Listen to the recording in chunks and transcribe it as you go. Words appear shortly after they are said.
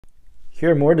Here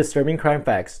are more disturbing crime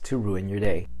facts to ruin your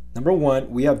day. Number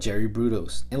 1, we have Jerry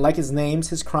Brudos, and like his names,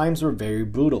 his crimes were very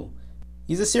brutal.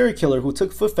 He's a serial killer who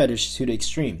took foot fetish to the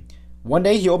extreme. One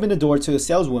day he opened the door to a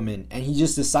saleswoman and he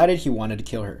just decided he wanted to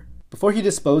kill her. Before he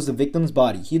disposed of the victim's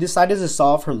body, he decided to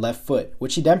saw off her left foot,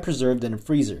 which he then preserved in a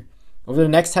freezer. Over the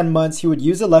next 10 months, he would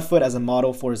use the left foot as a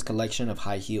model for his collection of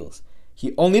high heels.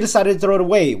 He only decided to throw it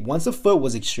away once the foot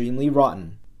was extremely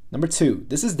rotten. Number 2,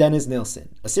 this is Dennis Nilsen,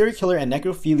 a serial killer and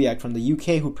necrophiliac from the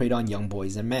UK who preyed on young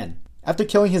boys and men. After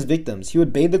killing his victims, he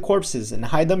would bathe the corpses and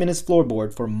hide them in his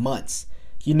floorboard for months.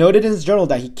 He noted in his journal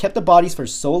that he kept the bodies for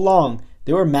so long,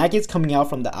 there were maggots coming out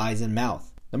from the eyes and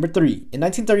mouth. Number 3, in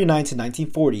 1939 to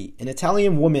 1940, an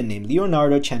Italian woman named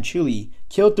Leonardo Cianciulli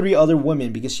killed 3 other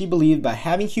women because she believed by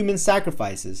having human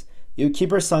sacrifices, it would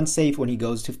keep her son safe when he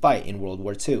goes to fight in World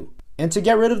War II. And to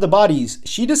get rid of the bodies,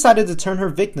 she decided to turn her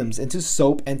victims into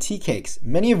soap and tea cakes,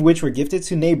 many of which were gifted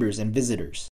to neighbors and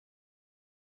visitors.